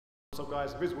What's up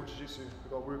guys, Visible Jiu-Jitsu,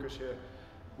 we've got Wukash here.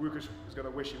 Wukash is going to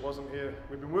wish he wasn't here.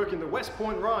 We've been working the West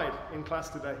Point Ride in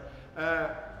class today.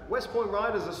 West Point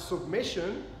Ride as a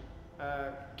submission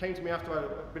came to me after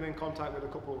I'd been in contact with a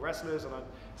couple of wrestlers and I'd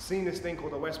seen this thing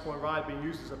called the West Point Ride being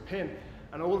used as a pin,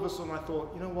 and all of a sudden I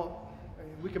thought, you know what,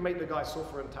 we can make the guy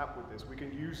suffer and tap with this. We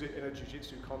can use it in a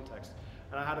jiu-jitsu context.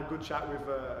 And I had a good chat with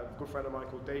a good friend of mine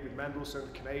called David Mendelsohn,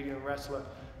 a Canadian wrestler,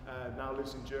 now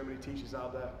lives in Germany, teaches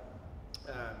out there.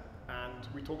 And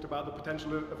we talked about the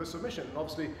potential of a submission. And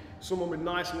obviously, someone with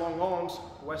nice long arms,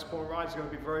 the West Point Ride is going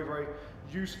to be very, very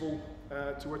useful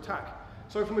to attack.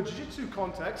 So from a jiu-jitsu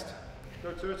context,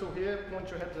 go turtle here, point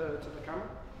your head to the camera.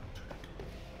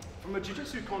 From a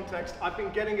jiu-jitsu context, I've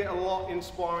been getting it a lot in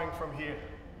sparring from here.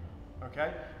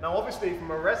 Okay? Now obviously from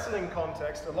a wrestling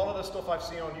context, a lot of the stuff I've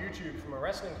seen on YouTube from a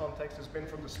wrestling context has been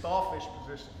from the starfish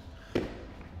position.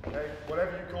 Okay?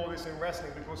 Whatever you call this in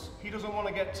wrestling, because he doesn't want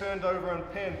to get turned over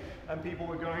and pinned and people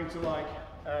were going to like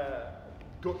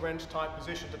gut wrench type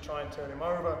position to try and turn him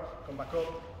over, come back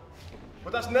up.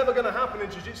 But that's never going to happen in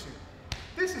jiu-jitsu.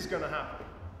 This is going to happen.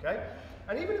 Okay?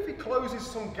 And even if he closes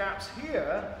some gaps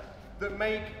here that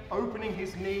make opening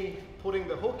his knee, putting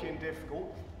the hook in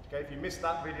difficult. Okay, if you missed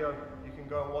that video, you can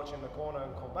go and watch in the corner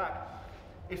and come back.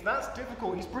 If that's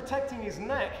difficult, he's protecting his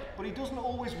neck, but he doesn't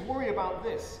always worry about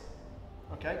this.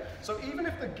 Okay, so even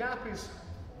if the gap is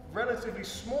relatively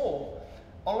small,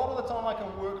 a lot of the time I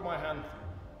can work my hand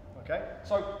through. Okay,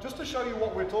 so just to show you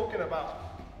what we're talking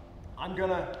about, I'm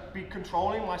gonna be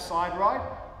controlling my side ride,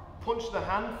 punch the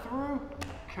hand through,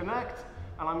 connect,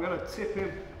 and I'm gonna tip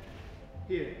him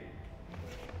here.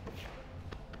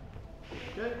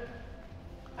 Okay.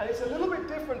 And it's a little bit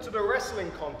different to the wrestling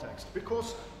context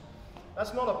because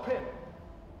that's not a pin,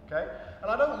 okay? And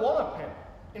I don't want a pin.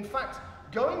 In fact,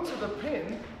 going to the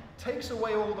pin takes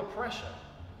away all the pressure.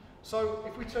 So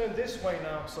if we turn this way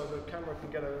now so the camera can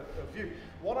get a view,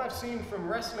 what I've seen from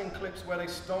wrestling clips where they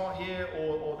start here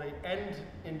or they end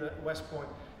in the West Point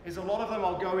is a lot of them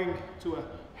are going to a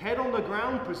head on the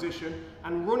ground position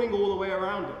and running all the way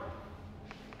around it.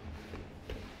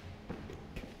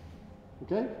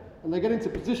 Okay? And they get into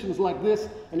positions like this,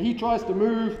 and he tries to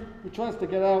move, he tries to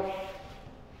get out,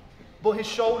 but his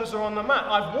shoulders are on the mat.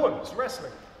 I've won, it's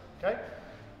wrestling, okay?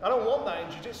 I don't want that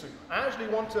in jiu-jitsu. I actually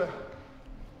want to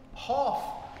half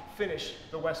finish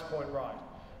the West Point Ride,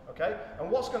 okay?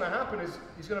 And what's gonna happen is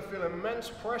he's gonna feel immense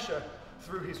pressure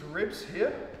through his ribs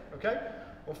here, okay?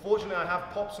 Unfortunately, I have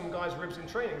popped some guys' ribs in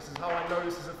training. This is how I know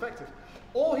this is effective.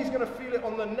 Or he's gonna feel it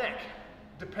on the neck,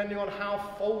 depending on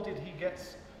how folded he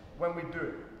gets when we do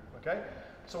it. Okay,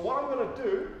 so what I'm going to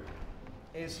do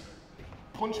is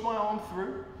punch my arm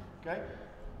through, okay,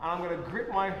 and I'm going to grip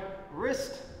my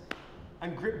wrist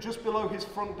and grip just below his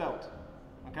front delt,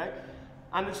 okay,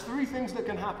 and there's three things that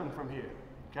can happen from here,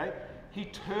 okay. He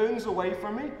turns away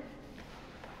from me,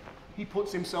 he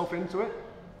puts himself into it,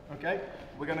 okay,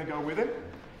 we're going to go with him,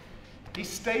 he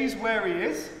stays where he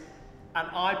is and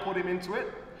I put him into it,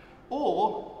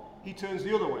 or he turns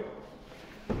the other way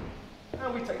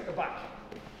and we take the back.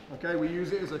 Okay, we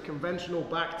use it as a conventional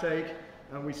back take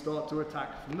and we start to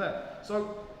attack from there.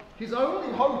 So his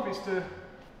only hope is to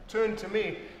turn to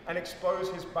me and expose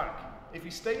his back. If he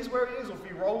stays where he is or if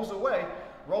he rolls away,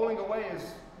 rolling away is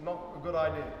not a good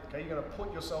idea. Okay, you're going to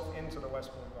put yourself into the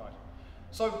West Point Ride.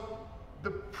 So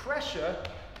the pressure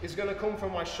is going to come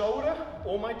from my shoulder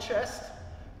or my chest,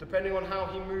 depending on how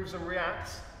he moves and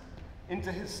reacts,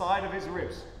 into his side of his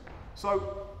ribs.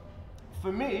 So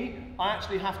for me, I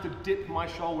actually have to dip my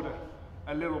shoulder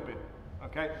a little bit,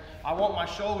 okay? I want my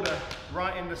shoulder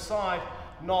right in the side,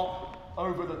 not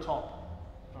over the top,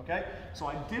 okay? So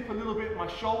I dip a little bit, my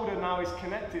shoulder now is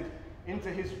connected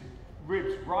into his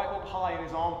ribs, right up high in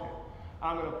his armpit. And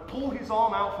I'm gonna pull his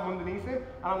arm out from underneath him,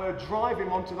 and I'm gonna drive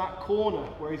him onto that corner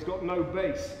where he's got no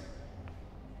base.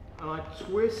 And I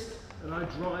twist, and I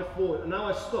drive forward, and now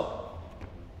I stop.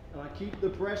 And I keep the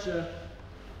pressure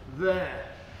there.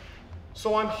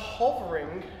 So I'm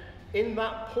hovering in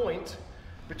that point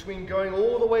between going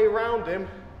all the way around him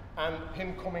and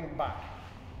him coming back.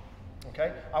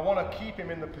 Okay? I want to keep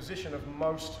him in the position of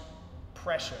most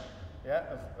pressure, yeah,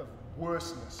 of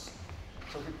worseness.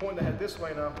 So if we point the head this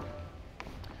way now,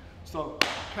 so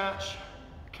catch,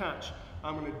 catch.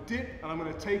 I'm going to dip and I'm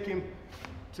going to take him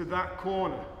to that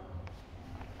corner.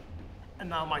 And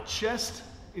now my chest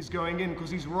is going in because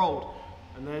he's rolled.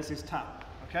 And there's his tap.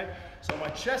 Okay, so my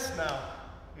chest now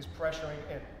is pressuring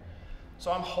in.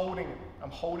 So I'm holding him. I'm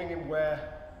holding him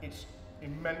where it's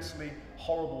immensely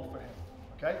horrible for him.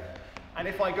 Okay, and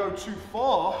if I go too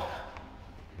far,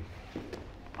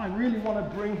 I really want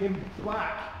to bring him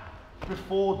back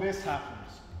before this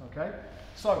happens. Okay,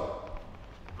 so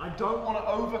I don't want to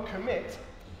overcommit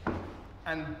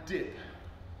and dip,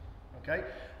 okay?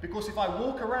 Because if I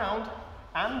walk around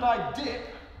and I dip,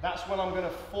 that's when I'm going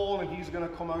to fall and he's going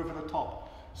to come over the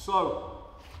top. So,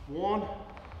 1,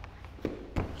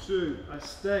 2, I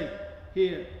stay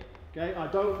here, okay? I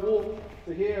don't walk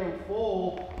to here and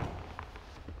fall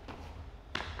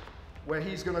where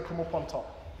he's going to come up on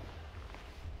top.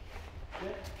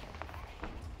 Okay?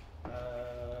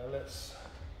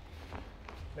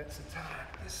 Let's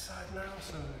attack this side now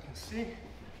so we can see.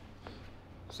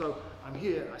 So I'm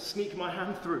here, I sneak my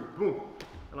hand through, boom,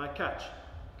 and I catch.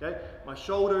 Okay, my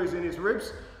shoulder is in his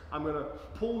ribs. I'm going to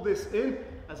pull this in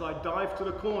as I dive to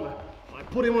the corner. I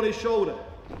put him on his shoulder,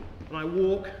 and I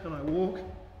walk, and I walk,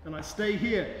 and I stay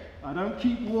here. I don't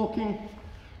keep walking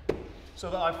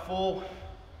so that I fall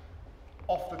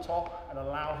off the top and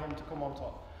allow him to come on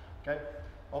top. Okay,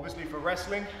 obviously for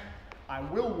wrestling, I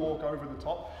will walk over the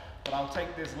top, but I'll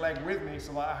take this leg with me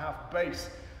so that I have base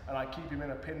and I keep him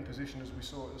in a pin position as we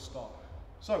saw at the start.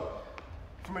 So,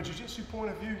 from a jiu-jitsu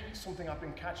point of view, it's something I've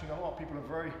been catching a lot. People are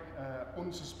very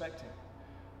unsuspecting.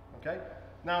 Okay?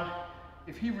 Now,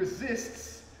 if he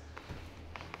resists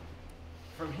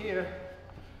from here,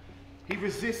 he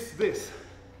resists this.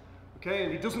 Okay?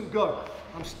 And he doesn't go.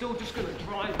 I'm still just going to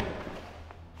drive him.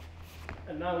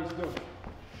 And now he's done.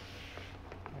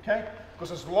 Okay?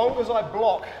 Because as long as I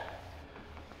block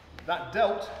that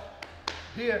delt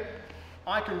here,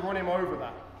 I can run him over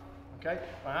that. Okay?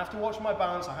 I have to watch my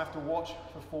balance, I have to watch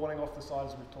for falling off the side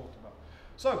as we've talked about.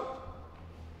 So,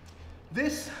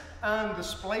 this and the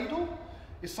spladle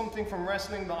is something from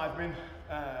wrestling that I've been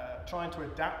trying to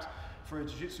adapt for a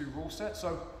jiu-jitsu rule set.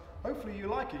 So, hopefully you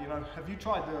like it. You know, have you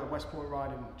tried the West Point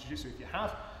ride in jiu-jitsu? If you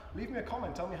have, leave me a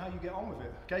comment, tell me how you get on with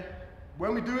it. Okay?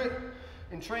 When we do it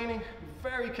in training, be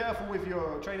very careful with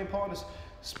your training partners,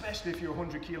 especially if you're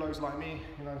 100 kilos like me.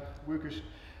 You know, Wukash,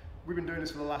 we've been doing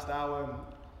this for the last hour, and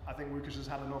I think Wukash has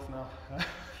had enough now.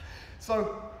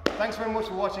 So, thanks very much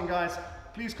for watching, guys.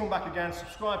 Please come back again,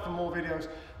 subscribe for more videos.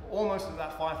 We're almost at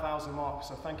that 5,000 mark,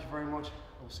 so thank you very much.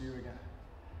 We'll see you again.